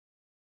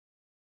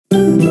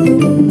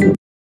I'm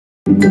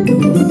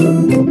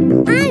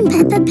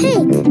Peppa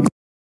Pig.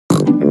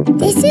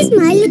 This is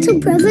my little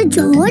brother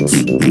George.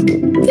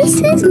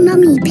 This is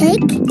Mummy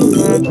Pig.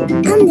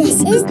 And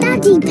this is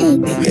Daddy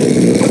Pig.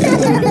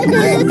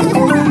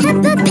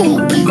 Peppa Pig.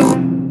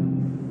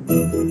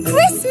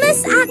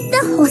 Christmas at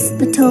the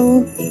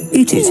hospital.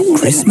 It is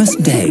Christmas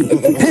Day.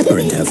 Peppa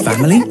and her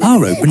family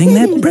are opening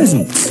their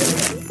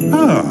presents.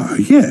 Ah,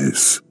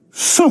 yes.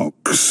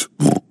 Socks.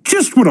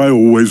 Just what I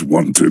always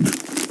wanted.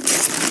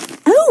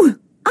 Oh,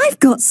 I've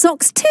got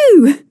socks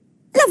too.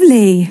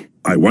 Lovely.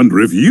 I wonder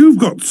if you've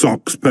got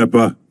socks,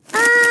 Peppa.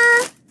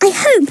 I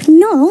hope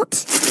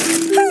not.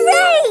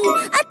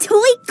 Hooray! A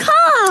toy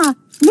car!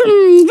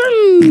 Vroom,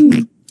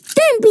 vroom.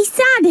 Don't be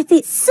sad if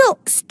it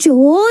sucks,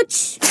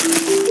 George.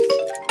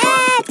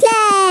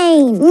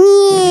 Airplane!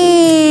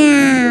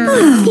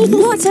 Oh,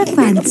 what a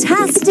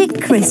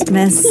fantastic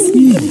Christmas.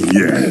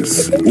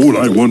 Yes. All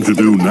I want to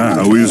do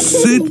now is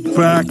sit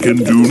back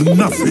and do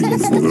nothing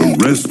for the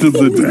rest of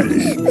the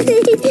day.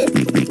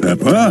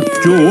 Peppa,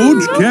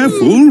 George,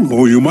 careful,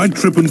 or you might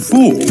trip and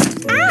fall.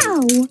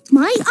 Ow!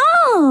 My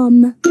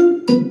arm!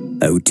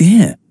 Oh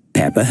dear,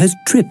 Peppa has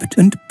tripped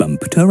and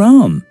bumped her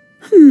arm.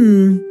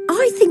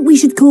 I think we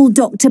should call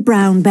Dr.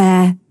 Brown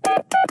Bear.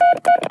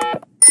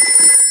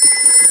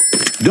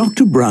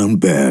 Dr. Brown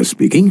Bear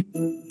speaking.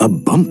 A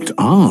bumped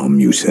arm,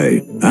 you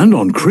say? And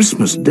on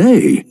Christmas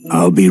Day,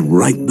 I'll be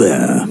right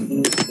there.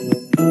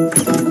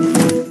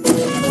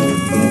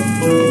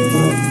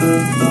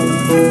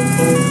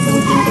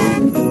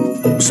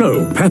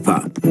 So,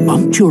 Peppa,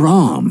 bumped your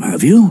arm,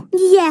 have you?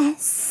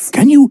 Yes.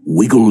 Can you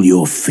wiggle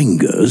your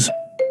fingers?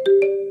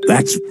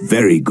 That's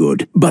very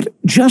good. But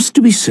just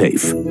to be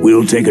safe,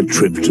 we'll take a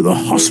trip to the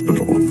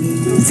hospital.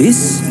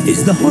 This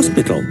is the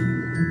hospital.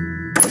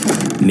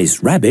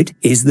 Miss Rabbit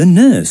is the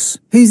nurse.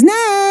 Who's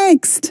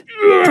next?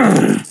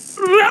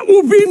 That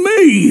will be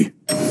me.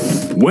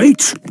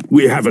 Wait,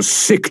 we have a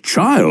sick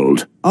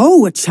child.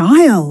 Oh, a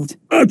child.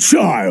 A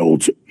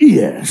child,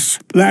 yes.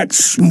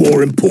 That's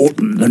more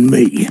important than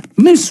me.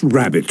 Miss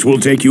Rabbit will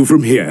take you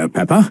from here,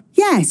 Peppa.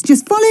 Yes,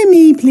 just follow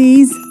me,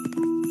 please.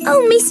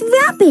 Oh, Miss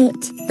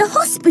Rabbit, the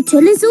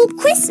hospital is all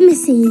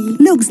Christmassy.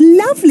 Looks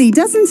lovely,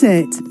 doesn't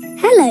it?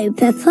 Hello,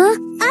 Peppa.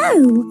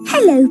 Oh,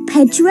 hello,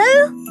 Pedro.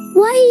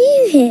 Why are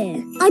you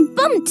here? I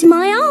bumped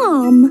my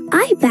arm.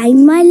 I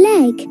banged my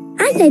leg.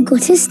 And I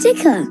got a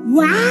sticker.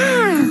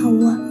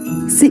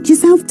 Wow! Sit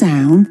yourself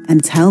down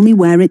and tell me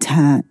where it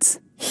hurts.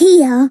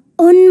 Here,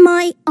 on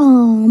my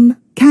arm.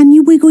 Can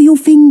you wiggle your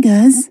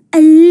fingers? A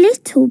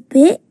little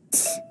bit.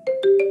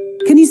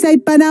 Can you say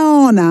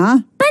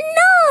banana?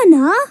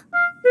 Banana?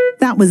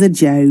 That was a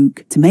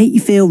joke, to make you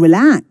feel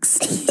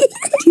relaxed. Do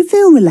you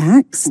feel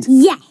relaxed?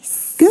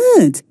 Yes.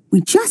 Good.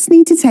 We just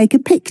need to take a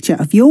picture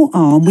of your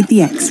arm with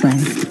the X-ray.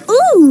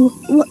 Ooh,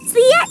 what's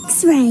the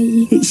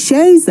X-ray? It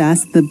shows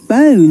us the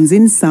bones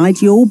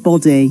inside your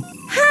body.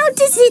 How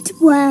does it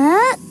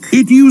work?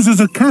 It uses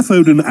a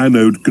cathode and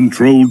anode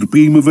controlled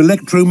beam of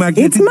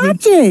electromagnetic... It's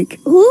magic.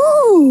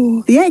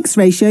 Ooh. The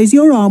X-ray shows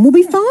your arm will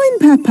be fine,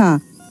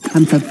 Peppa.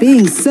 And for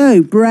being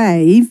so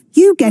brave,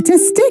 you get a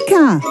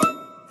sticker.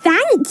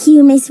 Thank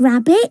you, Miss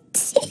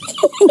Rabbit.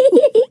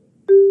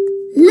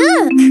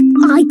 Look,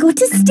 I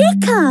got a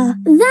sticker.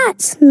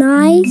 That's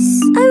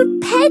nice. Oh,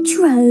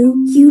 Pedro,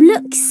 you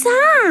look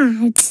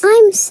sad.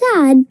 I'm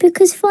sad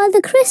because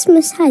Father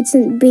Christmas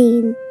hasn't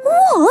been.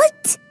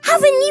 What?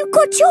 Haven't you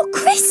got your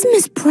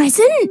Christmas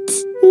present?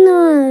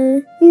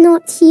 No,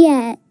 not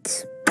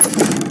yet.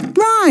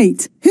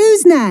 Right,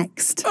 who's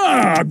next?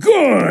 Ah,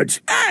 good.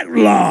 At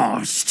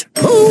last.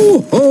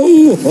 Ho,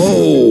 ho,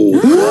 ho.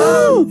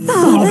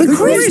 Father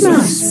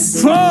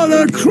Christmas!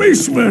 Father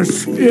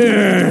Christmas.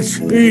 Yes,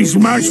 he's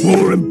much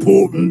more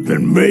important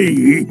than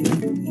me.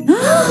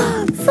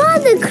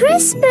 Father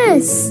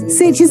Christmas!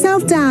 Sit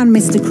yourself down,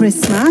 Mr.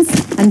 Christmas,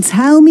 and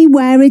tell me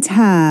where it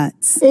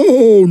hurts.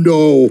 Oh,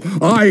 no,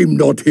 I'm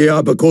not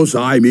here because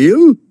I'm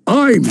ill.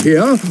 I'm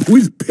here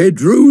with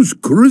Pedro's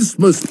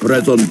Christmas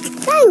present.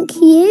 Thank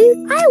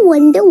you. I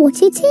wonder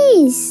what it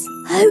is.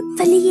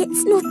 Hopefully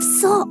it's not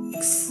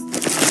socks.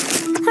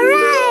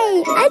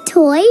 Hooray! A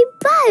toy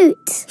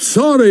boat.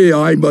 Sorry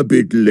I'm a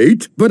bit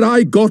late, but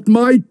I got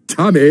my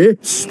tummy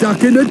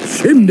stuck in a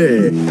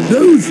chimney.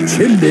 Those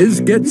chimneys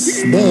get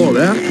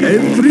smaller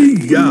every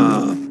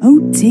year. Oh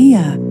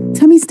dear,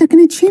 tummy stuck in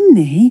a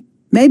chimney?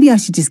 Maybe I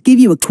should just give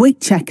you a quick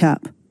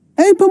checkup.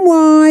 Open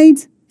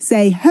wide.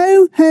 Say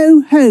ho,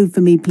 ho, ho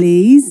for me,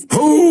 please.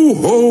 Ho,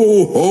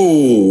 ho,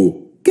 ho.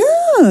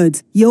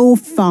 Good, you're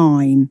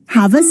fine.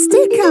 Have a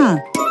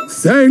sticker.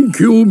 Thank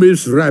you,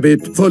 Miss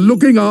Rabbit, for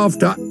looking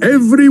after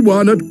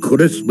everyone at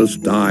Christmas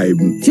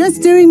time.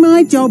 Just doing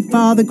my job,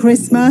 Father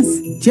Christmas.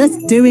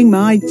 Just doing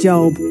my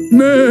job.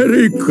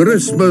 Merry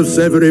Christmas,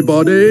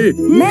 everybody.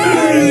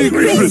 Merry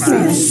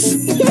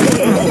Christmas!